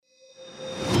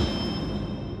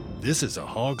This is a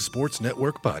Hog Sports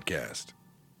Network podcast.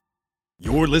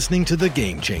 You're listening to The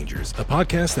Game Changers, a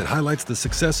podcast that highlights the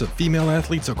success of female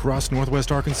athletes across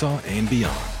Northwest Arkansas and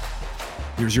beyond.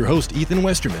 Here's your host, Ethan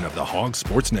Westerman of the Hog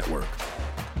Sports Network.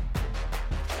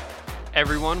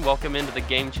 Everyone, welcome into the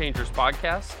Game Changers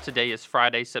podcast. Today is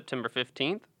Friday, September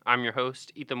 15th. I'm your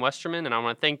host, Ethan Westerman, and I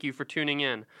want to thank you for tuning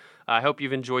in. I hope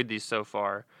you've enjoyed these so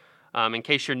far. In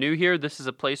case you're new here, this is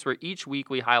a place where each week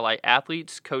we highlight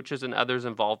athletes, coaches, and others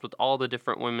involved with all the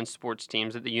different women's sports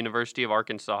teams at the University of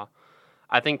Arkansas.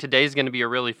 I think today's going to be a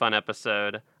really fun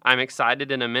episode. I'm excited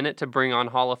in a minute to bring on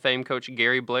Hall of Fame coach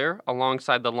Gary Blair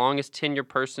alongside the longest-tenured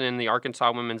person in the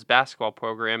Arkansas women's basketball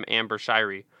program, Amber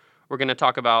Shirey. We're going to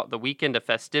talk about the weekend of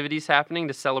festivities happening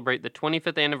to celebrate the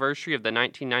 25th anniversary of the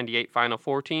 1998 Final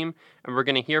Four team, and we're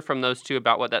going to hear from those two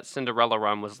about what that Cinderella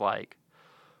run was like.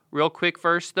 Real quick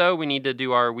first, though, we need to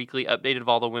do our weekly update of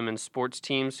all the women's sports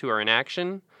teams who are in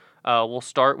action. We'll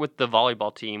start with the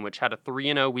volleyball team, which had a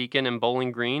 3-0 weekend in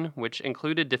Bowling Green, which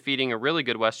included defeating a really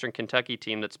good Western Kentucky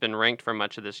team that's been ranked for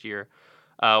much of this year.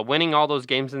 Winning all those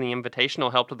games in the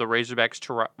Invitational helped the Razorbacks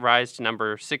to rise to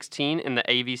number 16 in the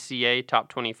AVCA Top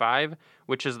 25,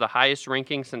 which is the highest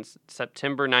ranking since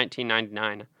September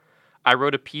 1999. I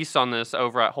wrote a piece on this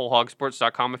over at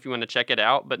wholehogsports.com if you want to check it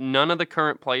out, but none of the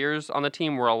current players on the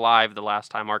team were alive the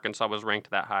last time Arkansas was ranked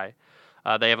that high.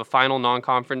 They have a final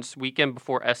non-conference weekend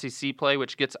before SEC play,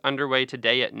 which gets underway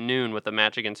today at noon with a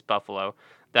match against Buffalo.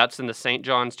 That's in the St.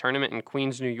 John's Tournament in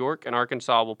Queens, New York, and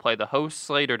Arkansas will play the hosts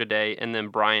Slater today and then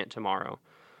Bryant tomorrow.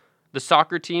 The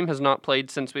soccer team has not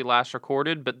played since we last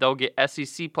recorded, but they'll get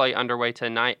SEC play underway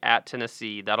tonight at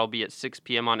Tennessee. That'll be at 6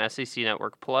 p.m. on SEC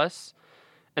Network Plus.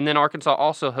 And then Arkansas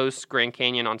also hosts Grand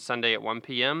Canyon on Sunday at 1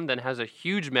 p.m., then has a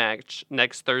huge match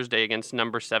next Thursday against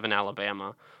number 7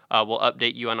 Alabama. We'll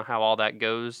update you on how all that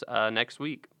goes next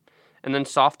week. And then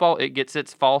softball, it gets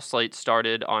its fall slate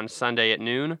started on Sunday at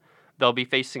noon. They'll be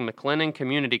facing McLennan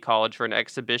Community College for an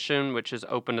exhibition, which is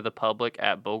open to the public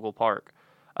at Bogle Park.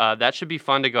 That should be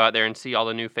fun to go out there and see all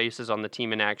the new faces on the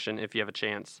team in action if you have a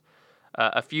chance.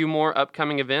 A few more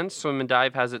upcoming events. Swim and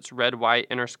Dive has its red-white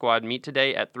inter-squad meet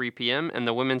today at 3 p.m., and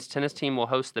the women's tennis team will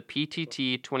host the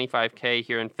PTT 25K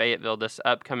here in Fayetteville this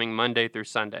upcoming Monday through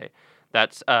Sunday.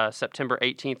 That's September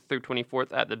 18th through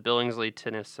 24th at the Billingsley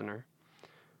Tennis Center.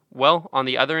 Well, on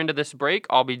the other end of this break,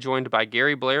 I'll be joined by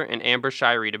Gary Blair and Amber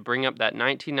Shirey to bring up that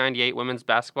 1998 women's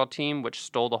basketball team which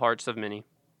stole the hearts of many.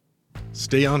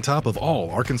 Stay on top of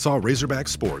all Arkansas Razorback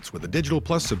sports with a Digital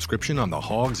Plus subscription on the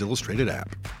Hogs Illustrated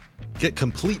app. Get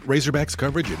complete Razorbacks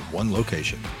coverage in one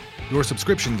location. Your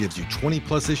subscription gives you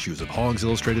 20-plus issues of Hogs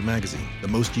Illustrated magazine, the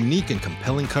most unique and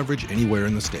compelling coverage anywhere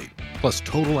in the state, plus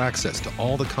total access to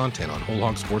all the content on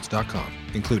wholehogsports.com,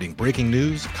 including breaking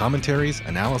news, commentaries,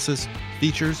 analysis,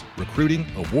 features, recruiting,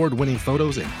 award-winning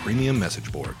photos, and premium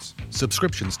message boards.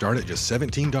 Subscriptions start at just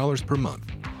 $17 per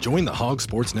month. Join the Hog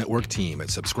Sports Network team at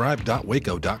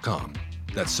subscribe.waco.com.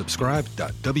 That's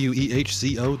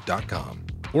subscribe.wehco.com.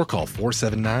 Or call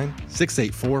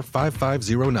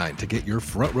 479-684-5509 to get your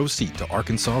front row seat to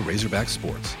Arkansas Razorback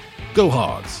sports. Go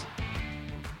Hogs!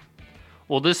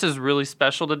 Well, this is really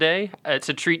special today. It's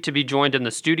a treat to be joined in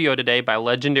the studio today by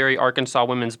legendary Arkansas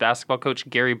women's basketball coach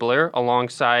Gary Blair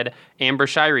alongside Amber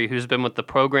Shirey, who's been with the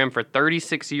program for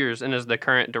 36 years and is the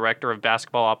current director of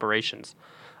basketball operations.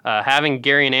 Having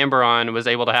Gary and Amber on was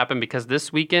able to happen because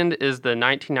this weekend is the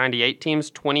 1998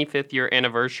 team's 25th year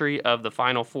anniversary of the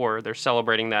Final Four. They're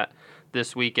celebrating that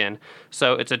this weekend.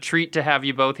 So it's a treat to have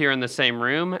you both here in the same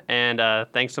room, and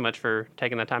thanks so much for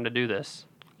taking the time to do this.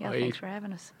 Yeah, thanks for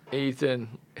having us.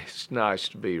 Ethan, it's nice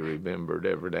to be remembered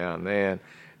every now and then,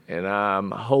 and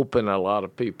I'm hoping a lot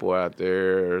of people out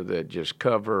there that just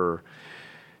cover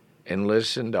and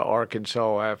listen to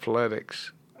Arkansas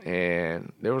athletics.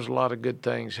 And there was a lot of good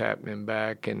things happening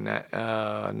back in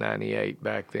 98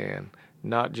 back then,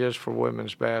 not just for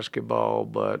women's basketball,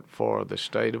 but for the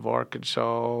state of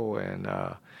Arkansas. And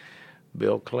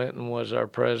Bill Clinton was our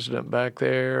president back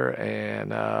there.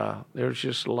 And there's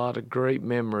just a lot of great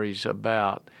memories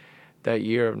about that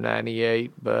year of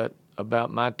 98, but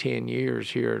about my 10 years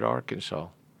here at Arkansas.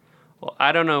 Well,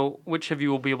 I don't know which of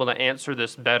you will be able to answer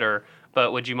this better,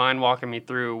 but would you mind walking me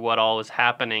through what all is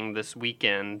happening this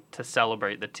weekend to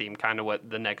celebrate the team, kind of what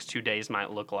the next 2 days might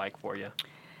look like for you?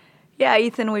 Yeah,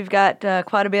 Ethan, we've got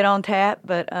quite a bit on tap,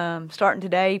 but starting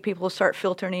today, people will start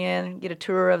filtering in, get a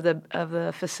tour of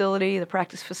the facility, the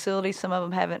practice facility. Some of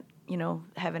them haven't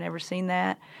ever seen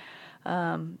that.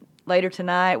 Later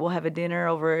tonight, we'll have a dinner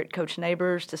over at Coach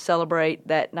Neighbors to celebrate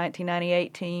that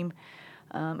 1998 team.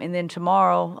 And then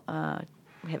tomorrow,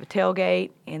 we have a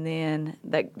tailgate, and then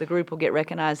the group will get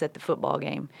recognized at the football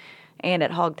game. and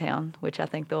at Hogtown, which I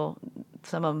think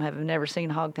some of them have never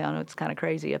seen Hogtown. It's kind of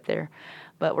crazy up there.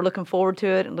 But we're looking forward to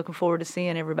it and looking forward to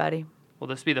seeing everybody. Will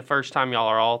this be the first time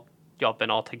y'all been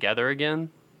all together again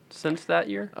since that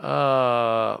year?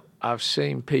 I've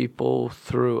seen people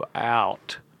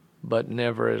throughout, but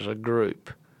never as a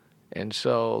group. And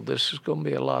so this is going to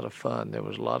be a lot of fun. There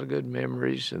was a lot of good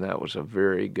memories, and that was a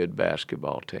very good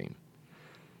basketball team.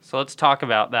 So let's talk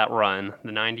about that run,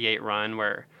 the 98 run,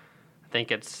 where I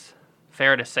think it's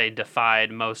fair to say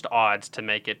defied most odds to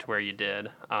make it to where you did.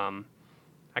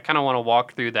 I kind of want to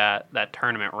walk through that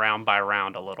tournament round by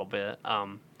round a little bit.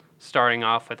 Starting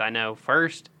off with, I know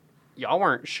first, y'all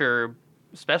weren't sure,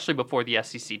 especially before the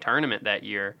SEC tournament that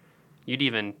year, you'd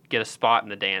even get a spot in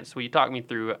the dance. Will you talk me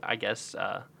through, I guess,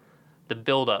 the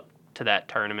build-up to that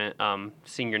tournament,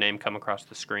 seeing your name come across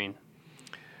the screen?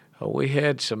 We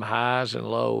had some highs and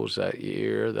lows that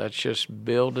year. That's just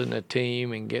building a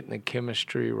team and getting the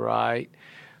chemistry right.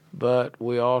 But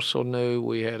we also knew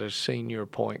we had a senior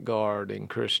point guard in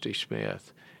Christy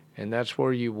Smith, and that's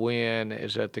where you win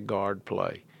is at the guard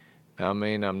play. I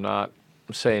mean, I'm not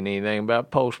saying anything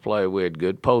about post play. We had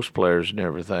good post players and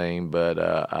everything, but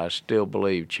I still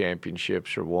believe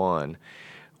championships are won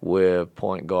with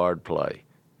point guard play.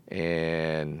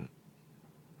 And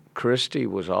Christy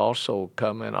was also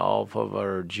coming off of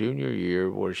her junior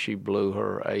year where she blew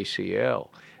her ACL.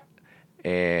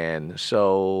 And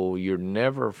so you're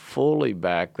never fully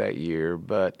back that year,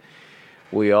 but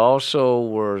we also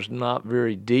was not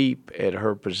very deep at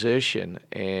her position.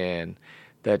 And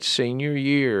that senior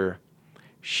year,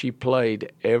 she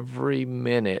played every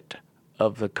minute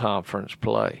of the conference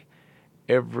play,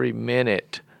 every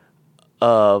minute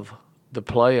of the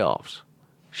playoffs.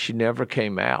 She never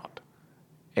came out.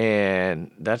 And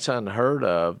that's unheard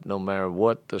of, no matter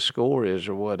what the score is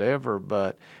or whatever,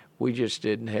 but we just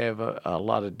didn't have a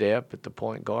lot of depth at the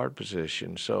point guard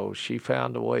position. So she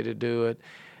found a way to do it.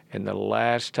 And the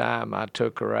last time I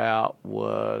took her out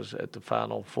was at the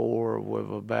Final Four with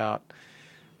about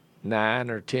 9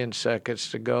 or 10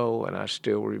 seconds to go, and I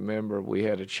still remember we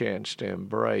had a chance to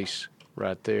embrace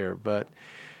right there. But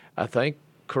I think,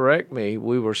 correct me,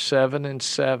 we were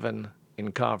 7-7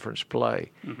 in conference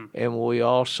play. Mm-hmm. And we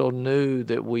also knew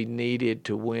that we needed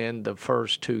to win the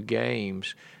first 2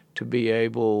 games to be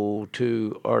able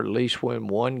to, or at least win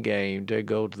 1 game to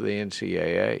go to the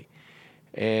NCAA.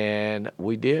 And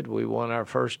we did. We won our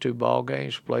first 2 ball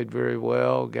games, played very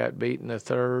well, got beat in the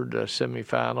third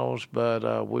semifinals,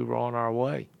 but we were on our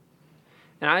way.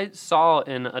 And I saw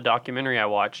in a documentary I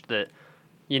watched that,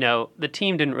 the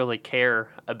team didn't really care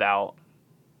about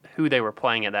who they were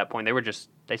playing at that point.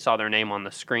 They saw their name on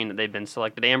the screen that they've been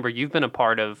selected. Amber, you've been a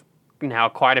part of now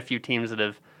quite a few teams that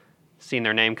have seen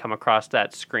their name come across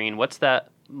that screen. What's that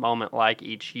moment like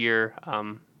each year?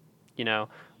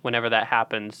 Whenever that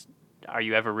happens, are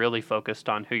you ever really focused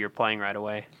on who you're playing right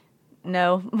away?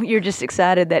 No, you're just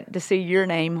excited to see your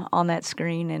name on that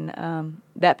screen. And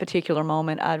that particular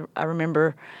moment, I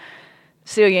remember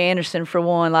Celia Anderson, for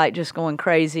one, like just going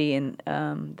crazy. And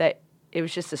that it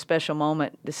was just a special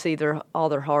moment to see all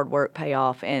their hard work pay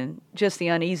off. And just the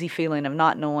uneasy feeling of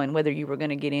not knowing whether you were going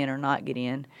to get in or not get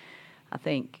in. I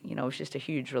think, it was just a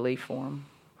huge relief for them.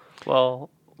 Well,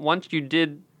 once you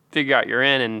did figure out you're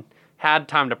in and had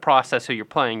time to process who you're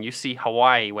playing, you see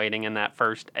Hawaii waiting in that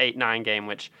first 8-9 game,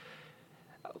 which,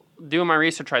 doing my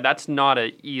research right, that's not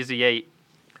an easy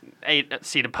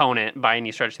 8-seed opponent by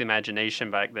any stretch of the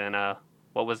imagination back then.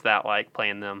 What was that like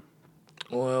playing them?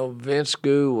 Well, Vince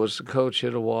Gu was the coach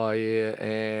at Hawaii,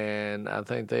 and I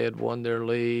think they had won their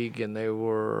league, and they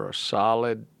were a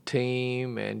solid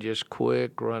team and just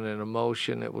quick, running a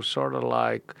motion. It was sort of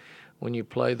like when you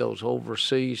play those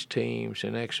overseas teams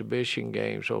in exhibition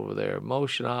games over there.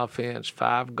 Motion offense,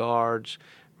 5 guards,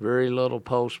 very little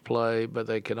post play, but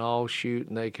they can all shoot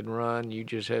and they can run. You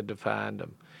just had to find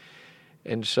them.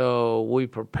 And so we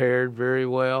prepared very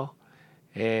well.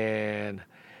 And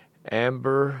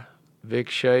Amber, Vic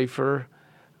Schaefer,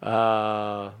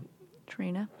 Trina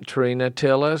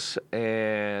Tillis,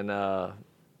 and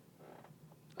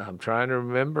I'm trying to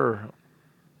remember.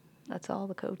 That's all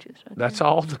the coaches. Right That's there.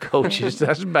 all the coaches.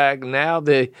 That's back now.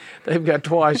 They've got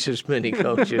twice as many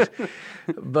coaches.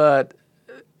 But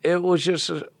it was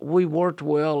just, we worked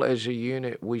well as a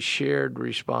unit. We shared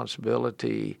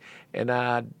responsibility, and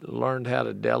I learned how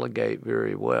to delegate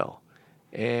very well.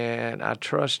 And I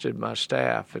trusted my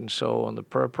staff. And so on the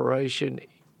preparation,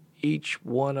 each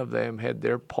one of them had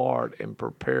their part in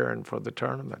preparing for the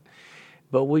tournament.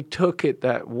 But we took it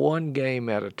that 1 game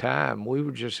at a time. We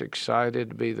were just excited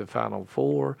to be the Final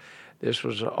Four. This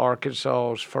was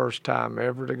Arkansas's first time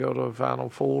ever to go to a Final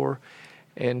Four.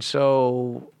 And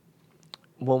so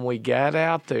when we got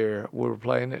out there, we were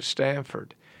playing at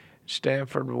Stanford.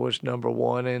 Stanford was number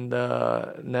 1 in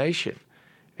the nation,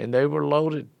 and they were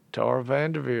loaded. Tara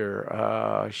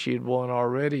Vanderveer, she had won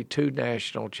already 2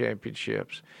 national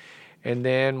championships. And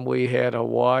then we had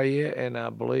Hawaii, and I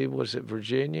believe, was it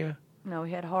Virginia? No,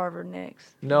 we had Harvard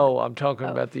next. No, I'm talking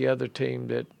about the other team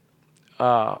that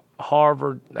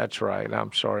Harvard, that's right.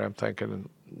 I'm sorry, I'm thinking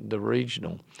the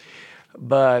regional.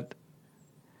 But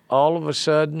all of a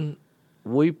sudden,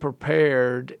 we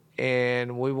prepared,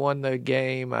 and we won the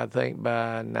game, I think,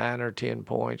 by 9 or 10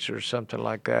 points or something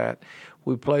like that.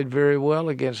 We played very well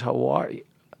against Hawaii.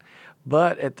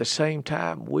 But at the same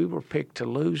time, we were picked to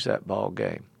lose that ball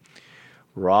game.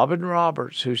 Robin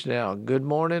Roberts, who's now Good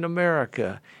Morning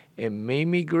America, and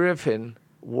Mimi Griffin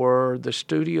were the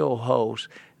studio hosts.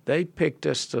 They picked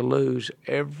us to lose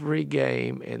every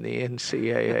game in the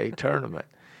NCAA tournament.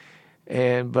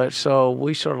 But so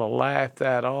we sort of laughed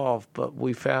that off, but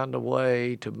we found a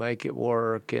way to make it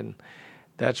work, and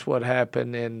that's what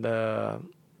happened in the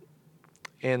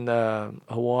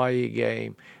Hawaii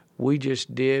game. We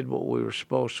just did what we were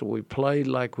supposed to. We played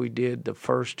like we did the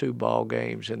first 2 ball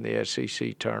games in the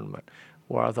SEC tournament,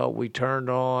 where I thought we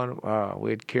turned on. We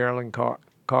had Carolyn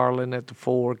Carlin at the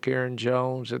 4, Karen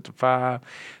Jones at the 5,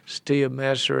 Stia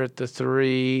Messer at the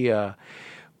 3.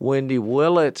 Wendy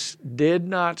Willits did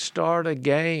not start a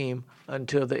game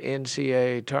until the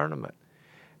NCAA tournament.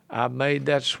 I made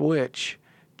that switch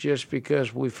just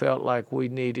because we felt like we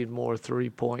needed more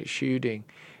 3-point shooting.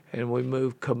 And we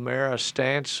moved Kamara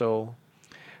Stansel,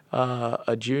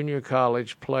 a junior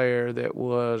college player that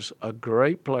was a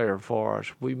great player for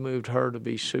us. We moved her to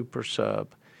be super sub.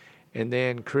 And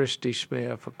then Christy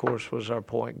Smith, of course, was our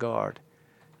point guard.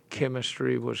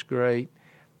 Chemistry was great.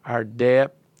 Our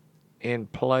depth in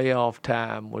playoff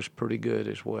time was pretty good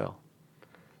as well.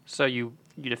 So you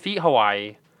defeat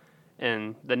Hawaii,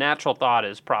 and the natural thought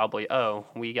is probably,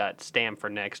 we got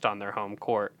Stanford next on their home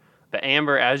court. But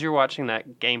Amber, as you're watching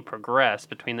that game progress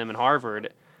between them and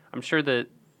Harvard, I'm sure that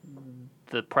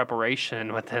the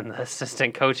preparation within the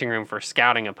assistant coaching room for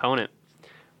scouting opponent,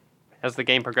 as the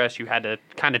game progressed, you had to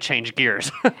kind of change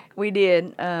gears. We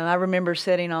did. I remember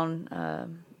sitting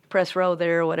on press row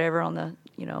there or whatever on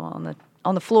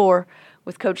the floor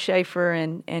with Coach Schaefer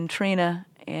and Trina,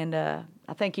 and I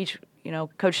think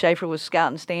Coach Schaefer was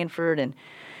scouting Stanford, and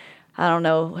I don't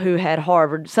know who had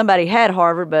Harvard. Somebody had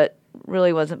Harvard, but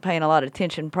really wasn't paying a lot of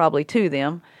attention probably to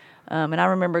them. And I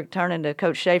remember turning to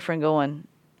Coach Schaefer and going,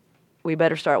 we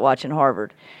better start watching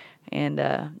Harvard. And,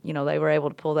 they were able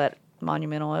to pull that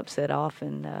monumental upset off.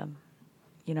 And,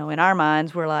 in our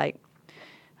minds, we're like,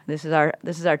 this is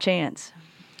our chance.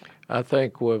 I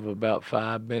think with about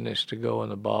 5 minutes to go in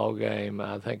the ball game,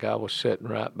 I think I was sitting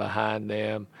right behind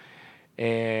them.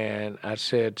 And I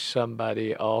said,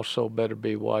 somebody also better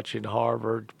be watching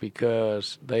Harvard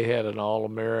because they had an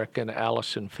All-American,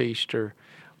 Allison Feaster,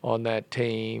 on that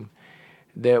team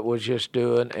that was just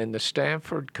doing, and the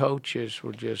Stanford coaches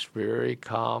were just very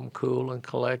calm, cool, and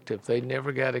collective. They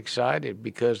never got excited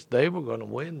because they were going to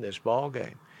win this ball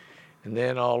game. And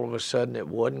then all of a sudden it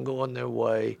wasn't going their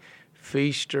way.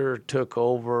 Feaster took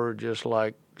over just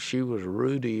like she was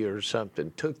Rudy or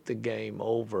something, took the game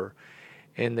over.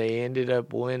 And they ended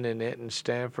up winning it, and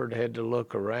Stanford had to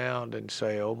look around and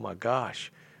say, oh, my gosh,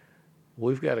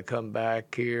 we've got to come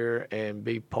back here and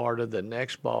be part of the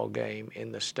next ball game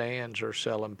in the stands or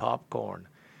selling popcorn.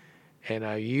 And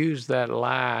I used that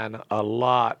line a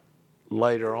lot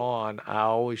later on. I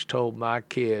always told my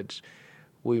kids,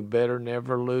 we better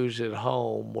never lose at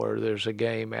home where there's a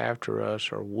game after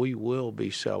us, or we will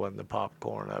be selling the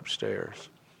popcorn upstairs.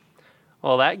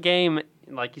 Well, that game,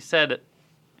 like you said,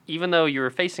 even though you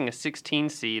were facing a 16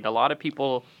 seed, a lot of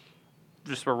people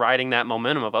just were riding that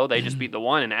momentum of, they just beat the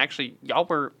 1. And actually, y'all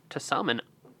were, to some, an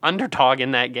underdog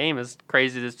in that game, as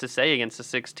crazy as to say, against a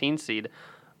 16 seed.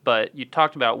 But you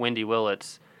talked about Wendy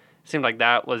Willits. It seemed like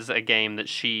that was a game that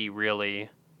she really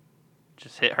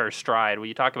just hit her stride. Will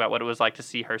you talk about what it was like to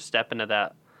see her step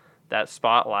into that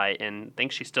spotlight, and I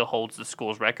think she still holds the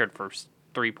school's record for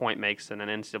 3-point makes in an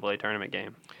NCAA tournament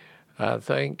game? I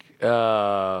think...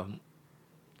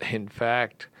 in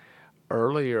fact,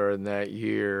 earlier in that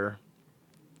year,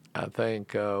 I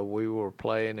think we were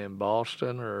playing in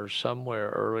Boston or somewhere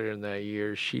earlier in that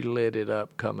year. She lit it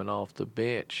up coming off the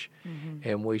bench. Mm-hmm.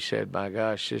 And we said, my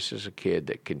gosh, this is a kid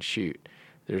that can shoot.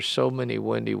 There's so many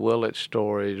Wendy Willett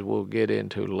stories we'll get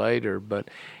into later. But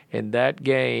in that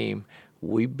game,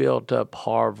 we built up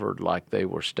Harvard like they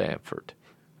were Stanford,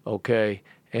 okay?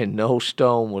 And no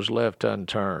stone was left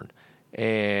unturned.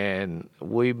 And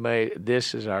we made,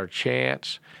 this is our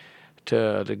chance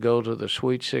to go to the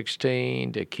Sweet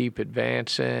 16, to keep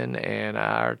advancing, and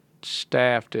our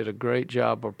staff did a great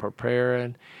job of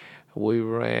preparing. We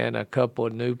ran a couple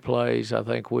of new plays I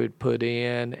think we'd put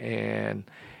in, and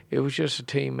it was just a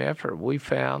team effort. We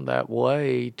found that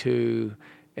way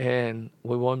and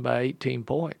we won by 18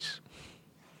 points.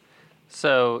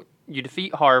 So you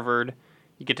defeat Harvard.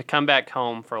 You get to come back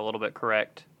home for a little bit,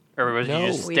 correct? Or was you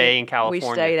just stay in California?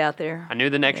 We stayed out there. I knew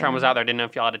the next round was out there. I didn't know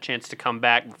if y'all had a chance to come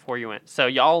back before you went. So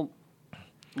y'all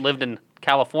lived in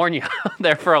California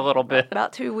there for a little bit.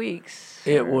 About 2 weeks.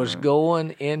 It was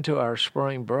going into our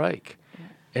spring break.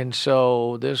 And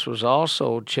so this was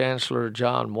also Chancellor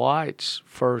John White's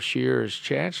first year as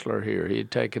chancellor here. He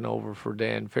had taken over for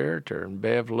Dan Ferreter, and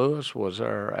Bev Lewis was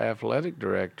our athletic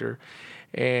director.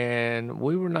 And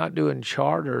we were not doing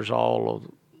charters all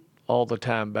the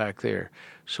time back there.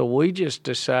 So we just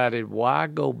decided, why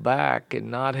go back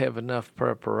and not have enough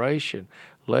preparation?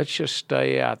 Let's just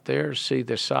stay out there, see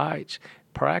the sights,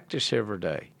 practice every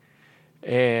day.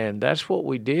 And that's what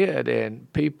we did. And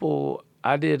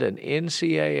I did an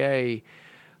NCAA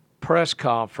press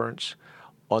conference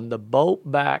on the boat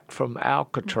back from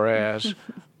Alcatraz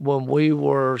when we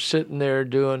were sitting there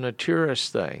doing a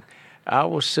tourist thing. I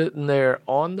was sitting there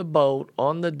on the boat,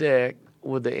 on the deck,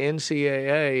 with the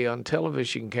NCAA on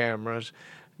television cameras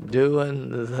doing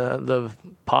the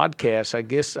podcast. I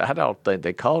guess, I don't think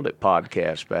they called it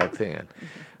podcast back then.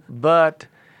 But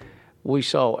we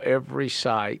saw every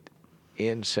site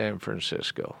in San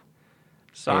Francisco.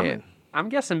 So I'm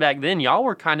guessing back then y'all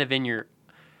were kind of in your,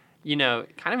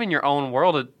 kind of in your own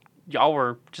world. Y'all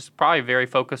were just probably very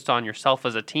focused on yourself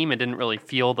as a team and didn't really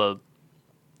feel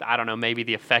maybe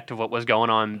the effect of what was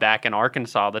going on back in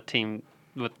Arkansas, the team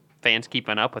with fans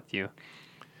keeping up with you.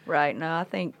 Right. No, I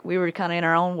think we were kind of in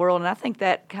our own world, and I think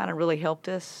that kind of really helped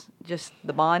us, just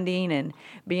the bonding and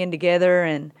being together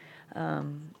and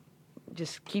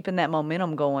just keeping that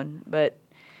momentum going. But,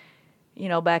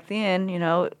 back then,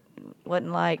 it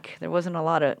wasn't like there wasn't a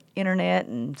lot of internet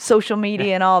and social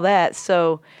media and all that.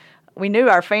 So we knew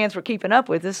our fans were keeping up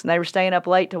with us, and they were staying up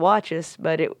late to watch us,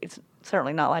 but it's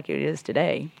certainly not like it is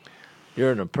today.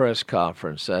 During a press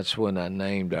conference, that's when I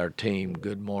named our team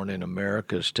Good Morning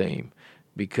America's team,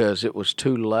 because it was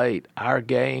too late. Our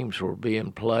games were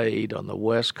being played on the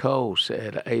West Coast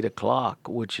at 8 o'clock,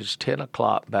 which is 10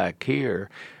 o'clock back here,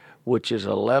 which is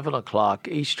 11 o'clock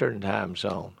Eastern time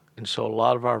zone. And so a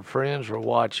lot of our friends were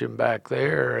watching back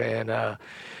there, and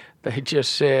they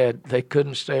just said they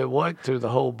couldn't stay awake through the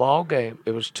whole ball game.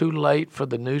 It was too late for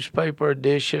the newspaper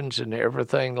editions and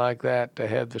everything like that to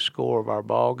have the score of our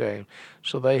ball game.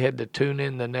 So they had to tune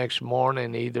in the next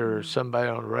morning, either somebody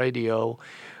on the radio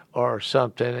or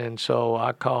something. And so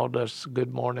I called us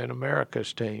Good Morning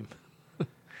America's team.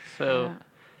 So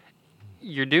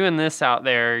you're doing this out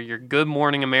there, you're Good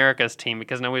Morning America's team,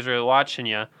 because nobody's really watching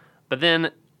you. But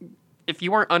then if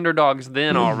you weren't underdogs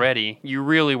then already, you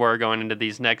really were going into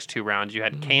these next two rounds. You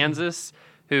had Kansas,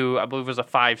 who I believe was a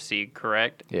 5 seed,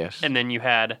 correct? Yes. And then you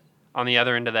had, on the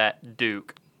other end of that,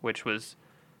 Duke, which was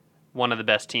one of the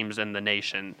best teams in the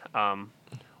nation. Will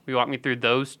you walk me through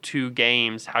those two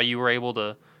games, how you were able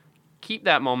to keep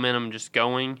that momentum just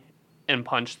going and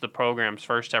punch the program's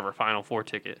first ever Final Four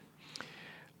ticket?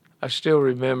 I still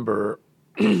remember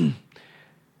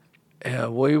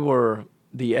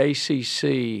the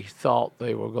ACC thought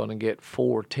they were going to get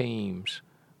 4 teams,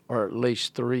 or at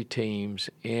least 3 teams,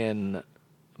 in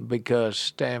because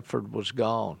Stanford was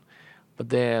gone. But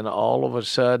then all of a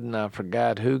sudden, I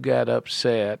forgot who got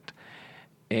upset,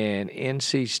 and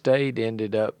NC State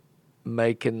ended up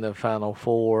making the Final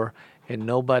Four, and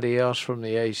nobody else from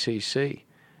the ACC.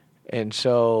 And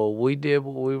so we did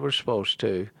what we were supposed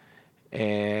to,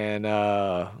 and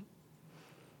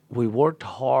we worked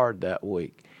hard that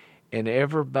week. And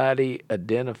everybody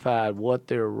identified what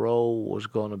their role was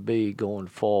going to be going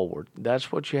forward.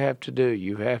 That's what you have to do.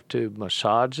 You have to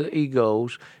massage the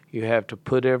egos. You have to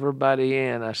put everybody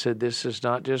in. I said, this is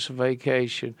not just a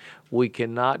vacation. We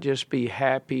cannot just be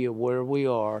happy of where we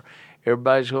are.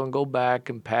 Everybody's going to go back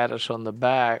and pat us on the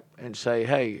back and say,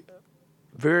 hey,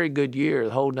 very good year,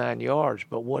 the whole 9 yards,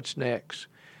 but what's next?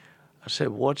 I said,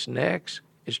 what's next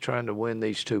is trying to win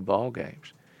these 2 ball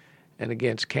games. And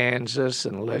against Kansas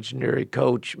and legendary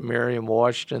coach Miriam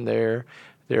Washington there,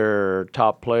 their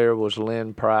top player was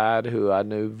Lynn Pride, who I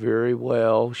knew very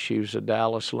well. She was a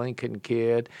Dallas Lincoln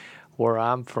kid, where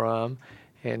I'm from.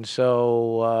 And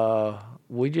so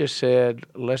we just said,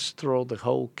 let's throw the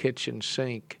whole kitchen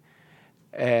sink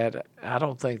at, I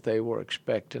don't think they were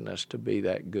expecting us to be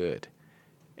that good.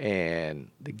 And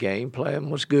the game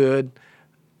plan was good.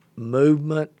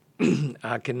 Movement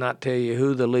I cannot tell you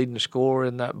who the leading scorer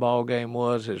in that ball game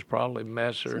was. It's probably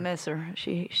Messer. It's Messer.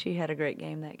 She had a great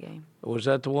game that game. Was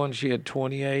that the one she had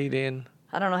 28 in?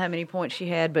 I don't know how many points she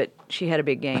had, but she had a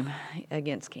big game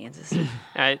against Kansas.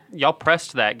 Y'all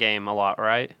pressed that game a lot,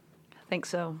 right? I think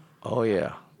so. Oh,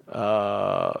 yeah.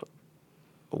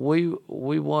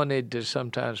 We wanted to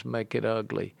sometimes make it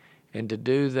ugly, and to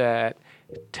do that,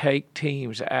 take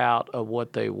teams out of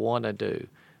what they want to do.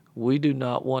 We do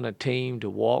not want a team to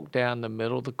walk down the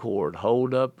middle of the court,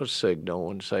 hold up a signal,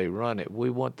 and say, run it. We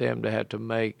want them to have to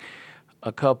make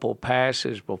a couple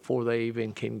passes before they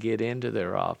even can get into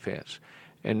their offense.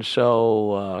 And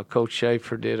so Coach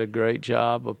Schaefer did a great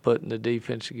job of putting the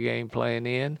defensive game plan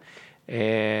in,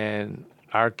 and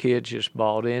our kids just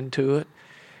bought into it.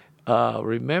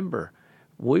 Remember,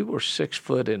 we were 6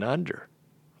 foot and under.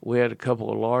 We had a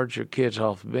couple of larger kids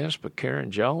off the bench, but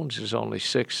Karen Jones is only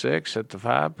 6'6" at the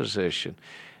 5 position.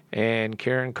 And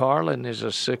Karen Carlin is a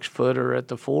 6-footer at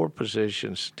the 4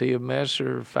 positions. Tia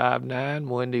Messer, 5'9",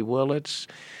 Wendy Willits,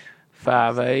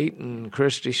 5'8", and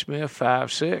Christy Smith,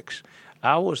 5'6".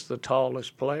 I was the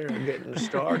tallest player getting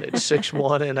started,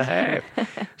 6'1.5".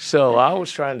 So I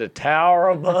was trying to tower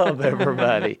above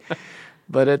everybody.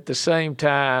 But at the same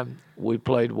time, we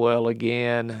played well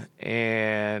again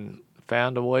and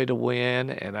found a way to win,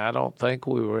 and I don't think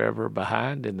we were ever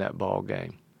behind in that ball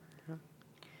game.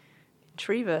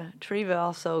 Treva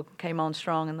also came on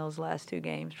strong in those last 2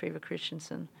 games. Treva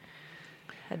Christensen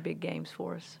had big games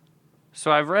for us.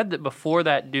 So I've read that before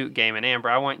that Duke game, and Amber,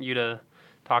 I want you to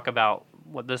talk about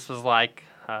what this was like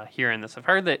hearing this. I've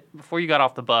heard that before you got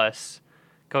off the bus,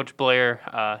 Coach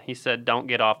Blair, he said, don't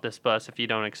get off this bus if you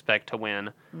don't expect to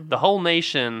win. Mm-hmm. The whole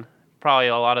nation, probably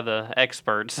a lot of the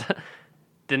experts,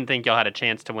 didn't think y'all had a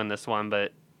chance to win this one,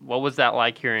 but what was that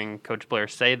like hearing Coach Blair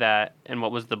say that, and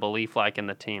what was the belief like in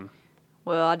the team?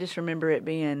 Well, I just remember it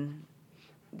being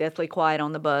deathly quiet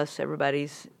on the bus.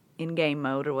 Everybody's in game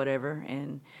mode or whatever,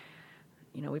 and,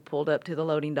 we pulled up to the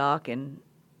loading dock, and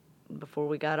before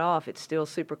we got off, it's still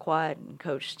super quiet, and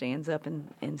Coach stands up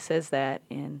and says that,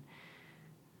 and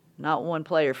not one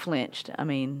player flinched. I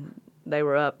mean, they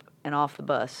were up and off the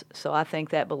bus. So I think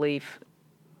that belief,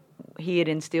 he had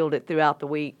instilled it throughout the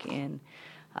week, and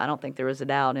I don't think there was a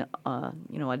doubt in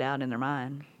their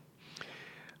mind.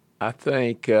 I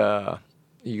think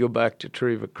you go back to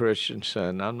Treva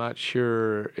Christensen. I'm not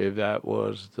sure if that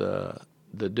was the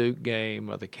Duke game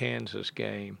or the Kansas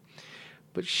game,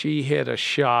 but she hit a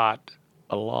shot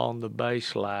along the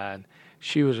baseline.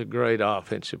 She was a great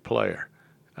offensive player.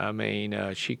 I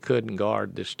mean, she couldn't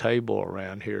guard this table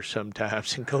around here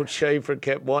sometimes, and Coach Schaefer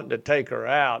kept wanting to take her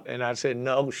out, and I said,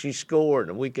 no, she scored,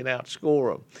 and we can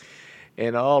outscore them.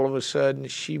 And all of a sudden,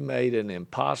 she made an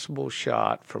impossible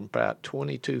shot from about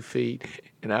 22 feet,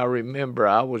 and I remember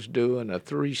I was doing a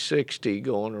 360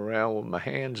 going around with my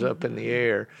hands up in the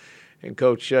air, and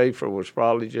Coach Schaefer was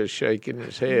probably just shaking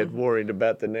his head, worried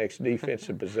about the next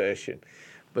defensive possession.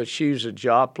 But she was a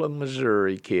Joplin,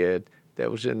 Missouri kid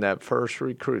that was in that first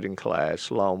recruiting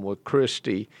class, along with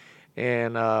Christy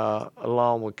and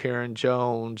along with Karen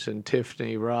Jones and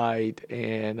Tiffany Wright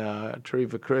and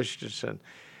Treva Christensen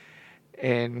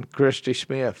and Christy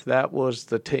Smith. That was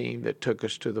the team that took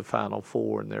us to the Final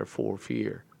Four in their 4th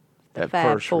year. That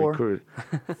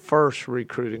first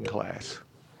recruiting class.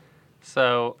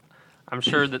 So I'm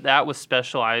sure that was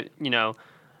special.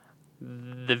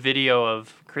 The video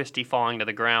of Christy falling to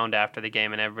the ground after the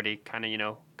game and everybody kind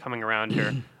of, coming around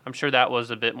her, I'm sure that was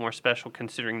a bit more special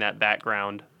considering that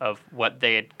background of what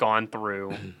they had gone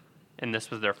through, and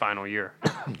this was their final year.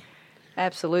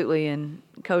 Absolutely, and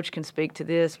Coach can speak to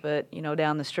this, but,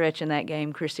 down the stretch in that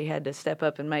game, Christy had to step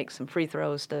up and make some free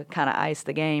throws to kind of ice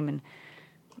the game, and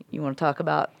you want to talk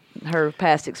about her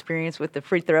past experience with the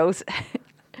free throws?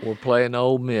 We're playing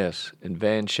Ole Miss in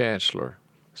Van Chancellor,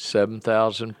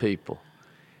 7,000 people,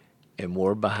 and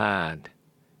we're behind,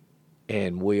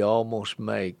 and we almost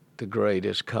make the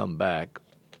greatest comeback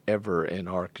ever in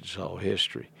Arkansas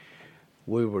history.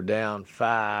 We were down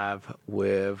 5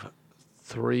 with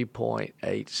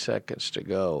 3.8 seconds to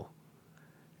go,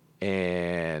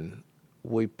 and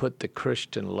we put the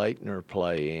Christian Leitner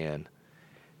play in,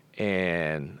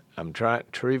 and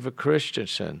Treva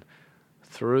Christensen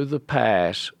threw the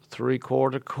pass,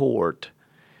 3/4 court.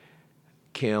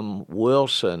 Kim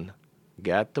Wilson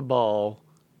got the ball,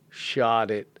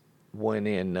 shot it, went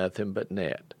in, nothing but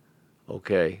net.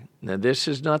 Okay, now this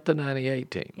is not the 98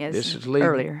 team. Yes, this is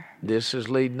earlier. This is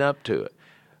leading up to it.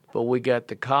 But we got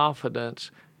the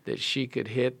confidence that she could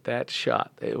hit that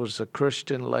shot. It was a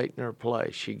Christian Leitner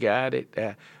play. She got it.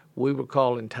 We were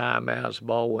calling timeouts. The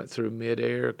ball went through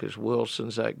midair because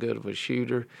Wilson's that good of a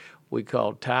shooter. We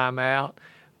called timeout.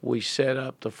 We set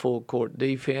up the full court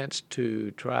defense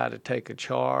to try to take a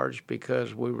charge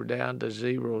because we were down to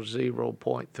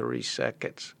 0.3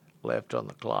 seconds left on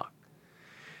the clock.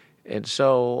 And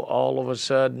so all of a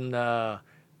sudden,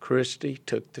 Christy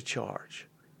took the charge.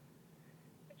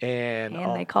 And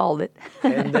they called it.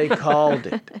 And they called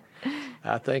it.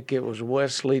 I think it was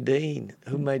Wesley Dean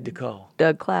who made the call.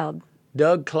 Doug Cloud.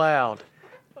 Doug Cloud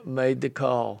made the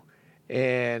call.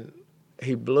 And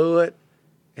he blew it.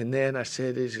 And then I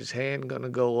said, is his hand going to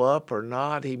go up or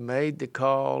not? He made the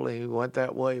call, and he went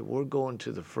that way. We're going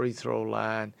to the free throw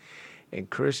line. And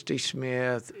Christy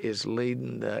Smith is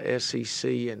leading the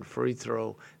SEC in free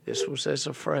throw. This was as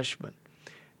a freshman,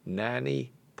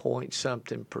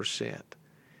 90-point-something%.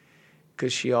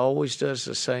 Because she always does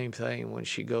the same thing when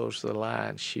she goes to the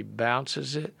line. She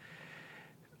bounces it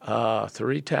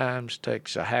 3 times,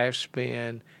 takes a half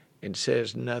spin, and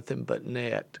says nothing but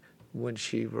net when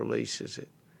she releases it.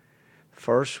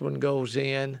 First one goes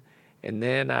in, and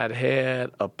then I'd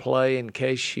had a play in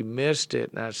case she missed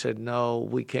it, and I said, no,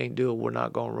 we can't do it. We're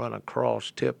not going to run a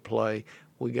cross-tip play.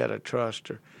 We got to trust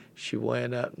her. She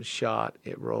went up and shot.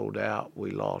 It rolled out.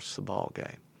 We lost the ball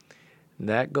game. And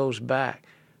that goes back.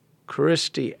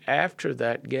 Christy, after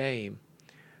that game,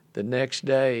 the next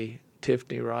day,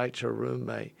 Tiffany Wright's her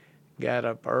roommate, got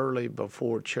up early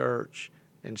before church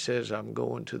and says, I'm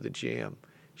going to the gym.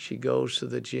 She goes to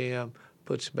the gym,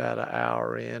 puts about an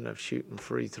hour in of shooting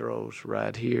free throws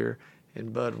right here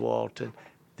in Bud Walton,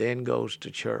 then goes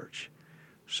to church.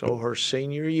 So her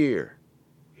senior year,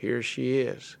 here she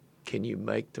is. Can you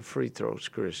make the free throws,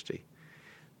 Christy?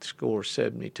 The score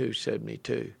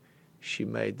 72-72. She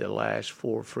made the last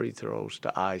 4 free throws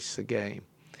to ice the game.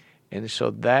 And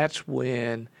so that's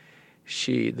when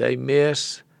they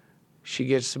miss. She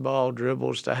gets the ball,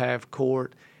 dribbles to half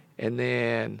court, and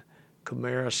then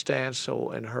Kamara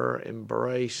Stansel and her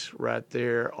embrace right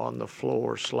there on the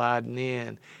floor, sliding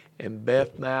in. And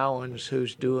Beth Mowins,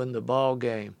 who's doing the ball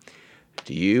game.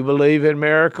 Do you believe in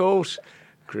miracles?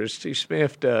 Christy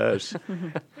Smith does.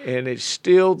 And it's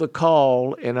still the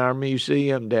call in our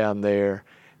museum down there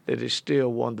that is still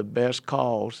one of the best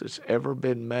calls that's ever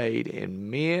been made in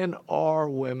men or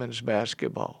women's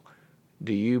basketball.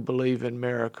 Do you believe in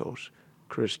miracles?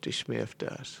 Christy Smith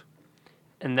does.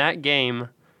 And that game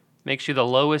makes you the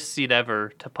lowest seed ever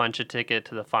to punch a ticket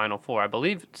to the Final Four. I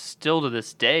believe still to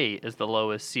this day is the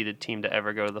lowest seeded team to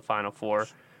ever go to the Final Four.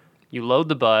 You load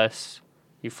the bus,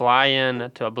 you fly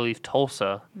in to, I believe,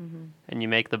 Tulsa, and you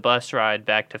make the bus ride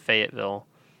back to Fayetteville.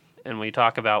 And we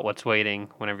talk about what's waiting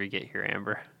whenever you get here,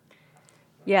 Amber.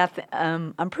 Yeah,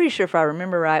 I'm pretty sure if I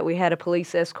remember right, we had a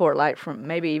police escort, like from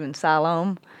maybe even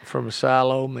Siloam. From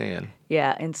Siloam, man.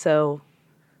 Yeah, and so,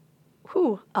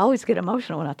 I always get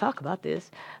emotional when I talk about this.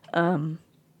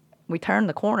 We turned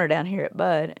the corner down here at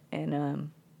Bud, and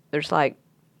there's like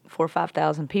 4,000 or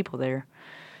 5,000 people there.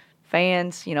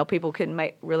 Fans, people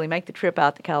couldn't really make the trip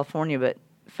out to California, but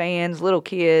fans, little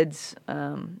kids,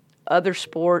 other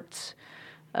sports,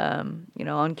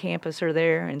 on campus are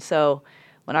there, and so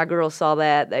when our girls saw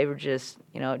that, they were just,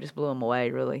 it just blew them away,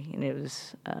 really. And it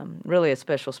was really a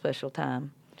special, special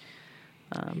time.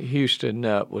 Houston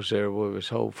Nutt was there with his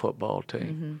whole football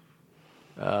team.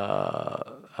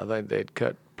 I think they'd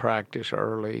cut practice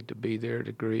early to be there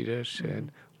to greet us,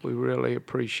 and we really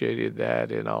appreciated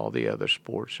that in all the other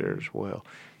sports there as well.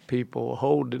 People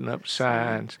holding up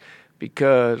signs,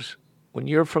 because when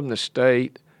you're from the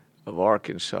state of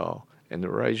Arkansas and the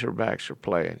Razorbacks are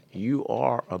playing, you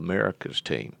are America's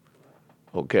team.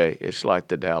 Okay, it's like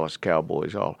the Dallas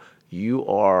Cowboys all. You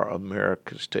are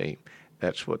America's team.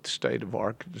 That's what the state of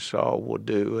Arkansas will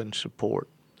do and support.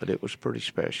 But it was pretty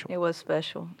special. It was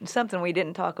special. And something we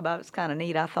didn't talk about, it's kind of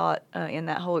neat, I thought, in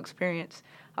that whole experience.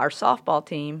 Our softball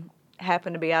team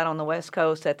happened to be out on the West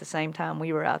Coast at the same time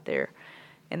we were out there.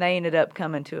 And they ended up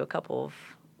coming to a couple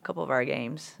of our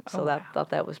games. So I thought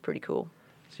that was pretty cool.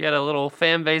 So you had a little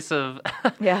fan base of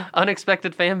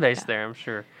unexpected fan base there, I'm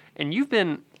sure. And you've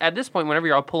been, at this point, whenever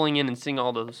you're all pulling in and seeing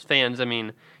all those fans, I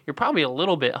mean, you're probably a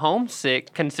little bit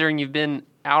homesick considering you've been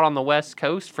out on the West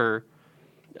Coast for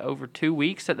over 2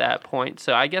 weeks at that point.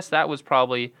 So I guess that was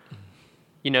probably,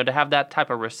 to have that type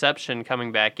of reception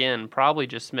coming back in probably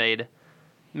just made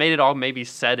it all maybe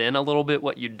set in a little bit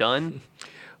what you'd done.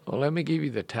 Well, let me give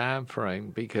you the time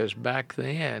frame, because back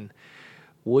then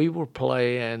we were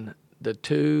playing the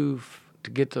two to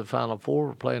get to the Final Four.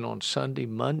 We're playing on Sunday,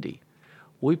 Monday.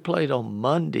 We played on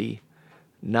Monday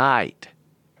night,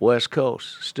 West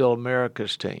Coast, still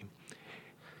America's team.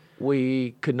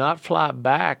 We could not fly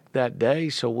back that day,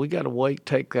 so we got to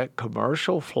take that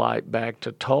commercial flight back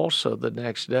to Tulsa the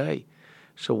next day.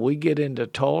 So we get into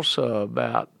Tulsa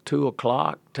about 2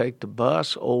 o'clock, take the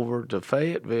bus over to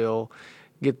Fayetteville,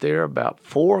 get there about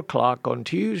 4 o'clock on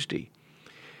Tuesday.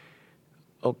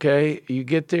 Okay, you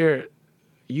get there,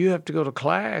 you have to go to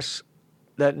class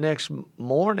that next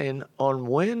morning on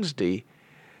Wednesday.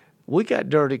 We got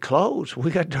dirty clothes. We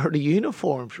got dirty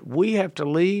uniforms. We have to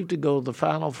leave to go to the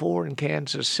Final Four in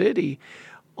Kansas City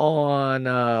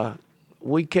on,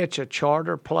 we catch a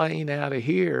charter plane out of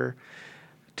here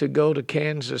to go to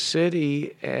Kansas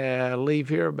City and leave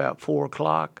here about 4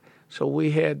 o'clock. So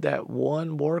we had that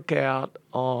one workout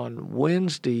on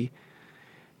Wednesday.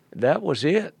 That was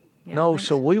it. Yeah, no,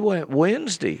 so we went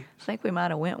Wednesday. I think we might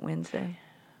have went Wednesday.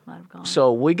 Might have gone.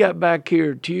 So we got back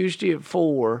here Tuesday at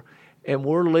 4, and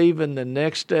we're leaving the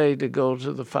next day to go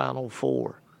to the Final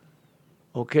Four.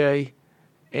 Okay?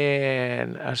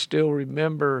 And I still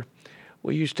remember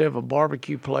we used to have a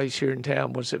barbecue place here in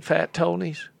town. Was it Fat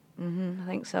Tony's? I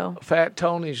think so. Fat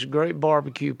Tony's, a great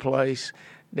barbecue place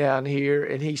down here.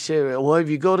 And he said, well, if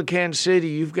you go to Kansas City,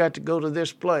 you've got to go to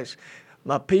this place.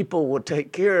 My people will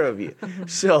take care of you.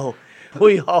 So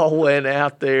we all went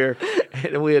out there,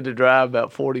 and we had to drive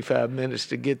about 45 minutes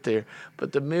to get there.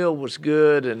 But the meal was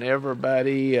good, and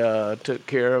everybody took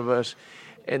care of us.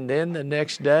 And then the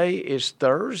next day is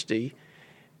Thursday,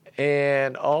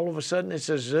 and all of a sudden it's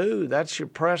a zoo. That's your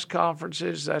press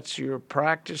conferences. That's your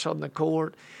practice on the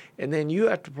court. And then you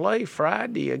have to play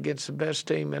Friday against the best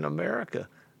team in America,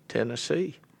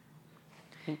 Tennessee.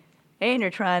 And you're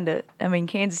trying to,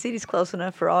 Kansas City's close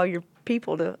enough for all your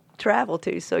people to travel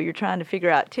to, so you're trying to figure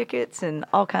out tickets and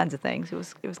all kinds of things. It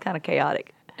was kind of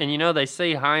chaotic. And they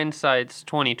say hindsight's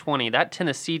 20/20. That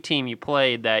Tennessee team you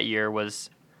played that year was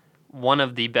one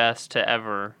of the best to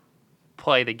ever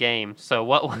play the game. So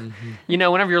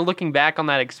whenever you're looking back on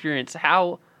that experience,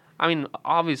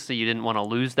 obviously you didn't want to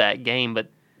lose that game, but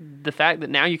the fact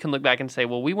that now you can look back and say,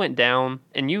 well, we went down,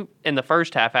 and you in the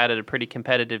first half added a pretty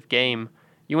competitive game.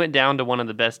 You went down to one of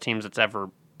the best teams that's ever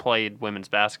played women's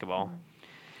basketball.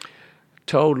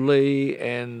 Totally,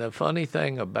 and the funny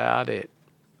thing about it,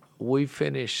 we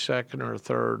finished second or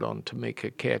third on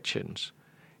Tamika Catchins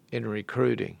in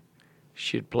recruiting.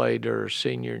 She'd played her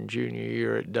senior and junior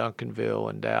year at Duncanville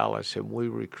in Dallas, and we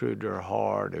recruited her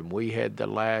hard, and we had the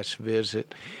last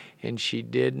visit, and she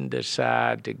didn't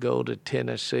decide to go to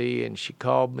Tennessee, and she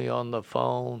called me on the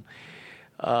phone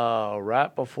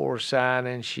right before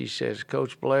signing. She says,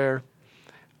 Coach Blair,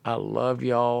 I love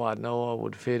y'all. I know I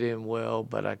would fit in well,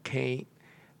 but I can't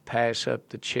pass up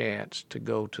the chance to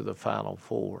go to the Final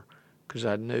Four, because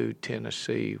I knew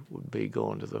Tennessee would be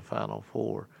going to the Final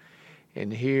Four.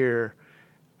 And here,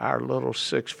 our little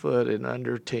 6 foot and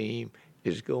under team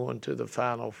is going to the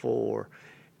Final Four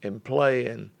and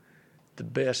playing the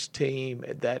best team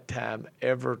at that time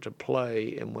ever to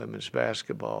play in women's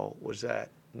basketball was that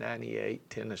 98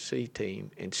 Tennessee team,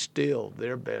 and still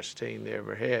their best team they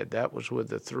ever had. That was with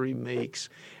the 3 Meeks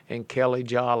and Kelly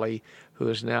Jolly, who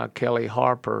is now Kelly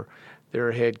Harper,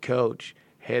 their head coach,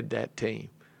 had that team.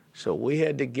 So we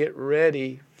had to get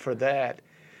ready for that.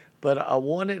 But I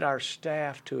wanted our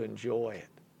staff to enjoy it.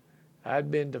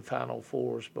 I'd been to Final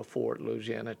Fours before at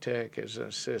Louisiana Tech as an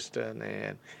assistant,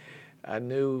 and I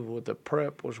knew what the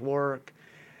prep was work.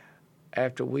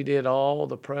 After we did all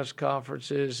the press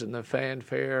conferences and the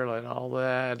fanfare and all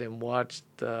that, and watched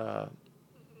our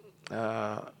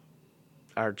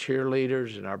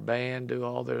cheerleaders and our band do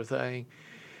all their thing,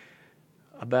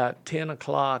 about 10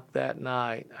 o'clock that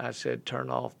night, I said, turn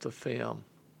off the film.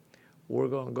 We're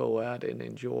going to go out and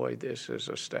enjoy this as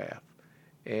a staff.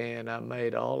 And I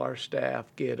made all our staff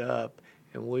get up,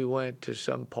 and we went to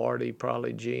some party,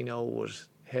 probably Gino was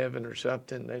having or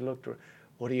something. They looked,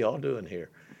 what are y'all doing here?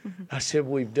 I said,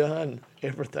 we've done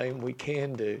everything we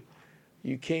can do.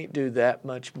 You can't do that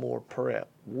much more prep.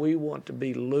 We want to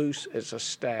be loose as a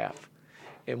staff,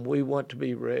 and we want to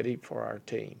be ready for our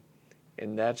team.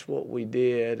 And that's what we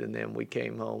did, and then we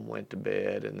came home, went to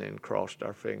bed, and then crossed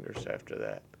our fingers after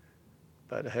that.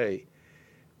 But, hey,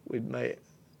 we'd made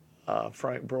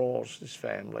Frank Broyles'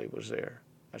 family was there.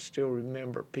 I still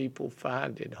remember people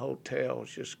finding hotels,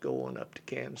 just going up to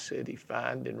Kansas City,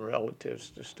 finding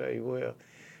relatives to stay with.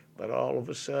 But all of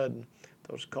a sudden,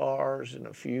 those cars and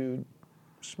a few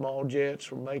small jets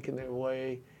were making their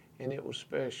way, and it was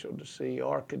special to see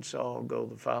Arkansas go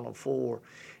to the Final Four.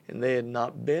 And they had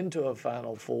not been to a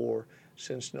Final Four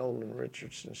since Nolan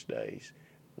Richardson's days,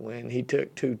 when he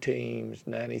took 2 teams,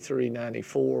 93,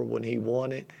 94, when he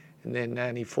won it, and then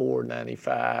 94,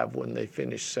 95, when they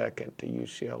finished second to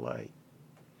UCLA.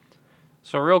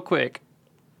 So real quick,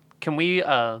 can we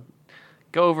go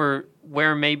over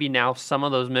where maybe now some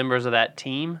of those members of that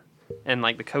team and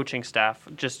like the coaching staff,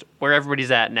 just where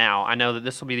everybody's at now. I know that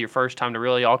this will be your first time to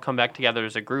really all come back together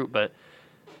as a group, but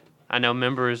I know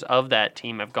members of that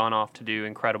team have gone off to do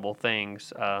incredible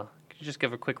things. Could you just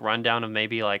give a quick rundown of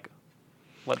maybe like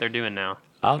what they're doing now?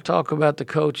 I'll talk about the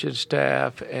coaching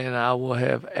staff, and I will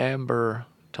have Amber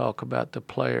talk about the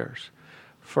players.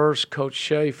 First, Coach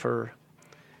Schaefer,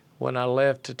 when I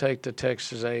left to take the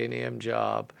Texas A&M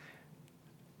job,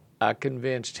 I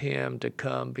convinced him to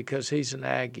come because he's an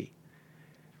Aggie.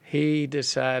 He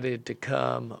decided to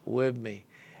come with me.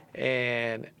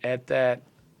 And at that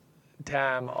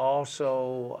time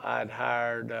also, I'd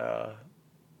hired,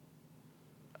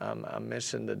 I'm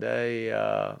missing the day.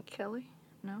 Kelly?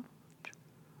 No?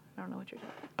 I don't know what you're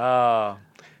talking about.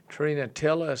 Trina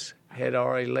Tillis had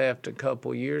already left a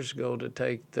couple years ago to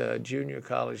take the junior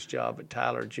college job at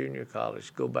Tyler Junior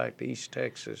College, go back to East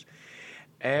Texas.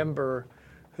 Amber,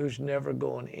 who's never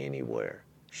going anywhere,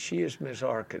 she is Miss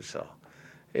Arkansas.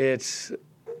 It's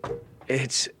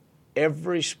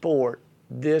every sport,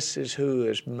 this is who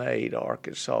has made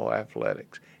Arkansas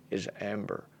athletics, is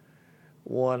Amber.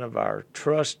 One of our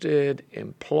trusted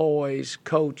employees,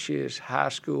 coaches, high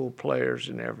school players,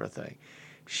 and everything.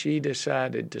 She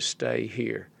decided to stay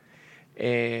here.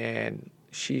 And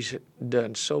she's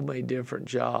done so many different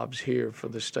jobs here for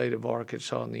the state of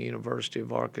Arkansas and the University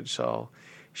of Arkansas.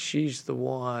 She's the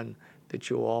one that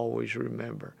you'll always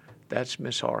remember. That's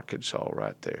Miss Arkansas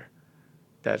right there.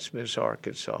 That's Miss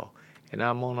Arkansas. And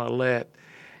I'm going to let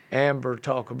Amber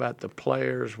talk about the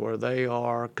players, where they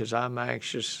are, because I'm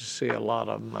anxious to see a lot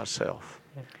of them myself.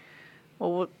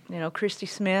 Well, Christy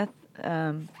Smith,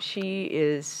 she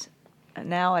is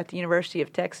now at the University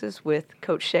of Texas with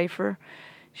Coach Schaefer.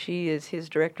 She is his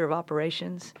director of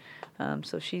operations.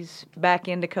 So she's back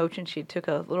into coaching. She took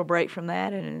a little break from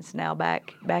that and is now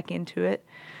back into it.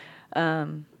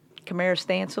 Kamara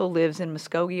Stansel lives in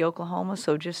Muskogee, Oklahoma,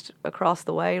 so just across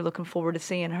the way. Looking forward to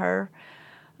seeing her.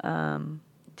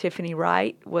 Tiffany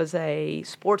Wright was a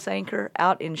sports anchor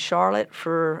out in Charlotte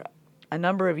for a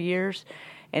number of years,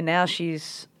 and now she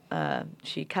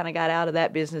kind of got out of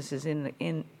that business, is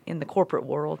in the corporate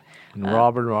world. And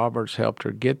Robin Roberts helped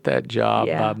her get that job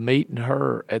by meeting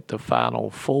her at the Final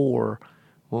Four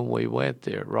when we went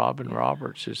there. Robin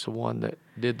Roberts is the one that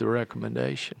did the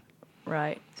recommendation.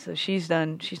 Right. So she's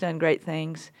done great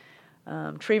things.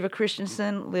 Treva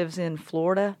Christensen lives in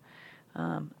Florida.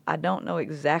 I don't know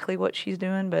exactly what she's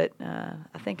doing, but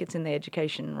I think it's in the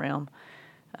education realm.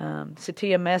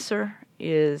 Satia Messer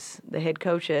is the head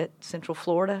coach at Central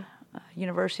Florida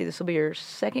University. This will be her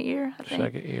second year, I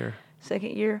think.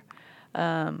 Second year.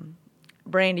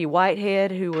 Brandy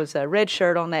Whitehead, who was a red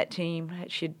shirt on that team.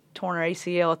 She'd torn her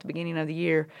ACL at the beginning of the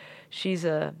year. She's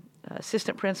a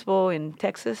assistant principal in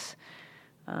Texas.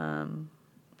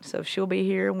 So she'll be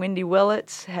here. Wendy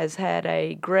Willits has had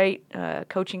a great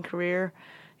coaching career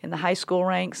in the high school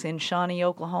ranks in Shawnee,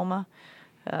 Oklahoma.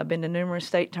 Been to numerous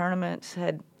state tournaments,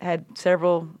 had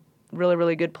several really,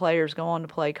 really good players go on to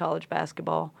play college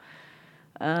basketball.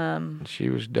 She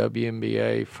was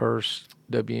WNBA, first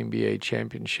WNBA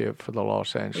championship for the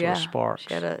Los Angeles Sparks.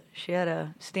 She had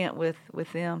a stint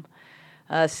with them.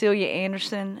 Celia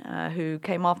Anderson, who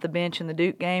came off the bench in the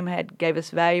Duke game, gave us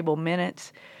valuable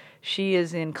minutes. She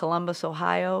is in Columbus,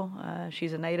 Ohio.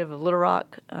 She's a native of Little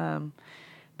Rock,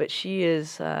 but she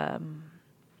is kind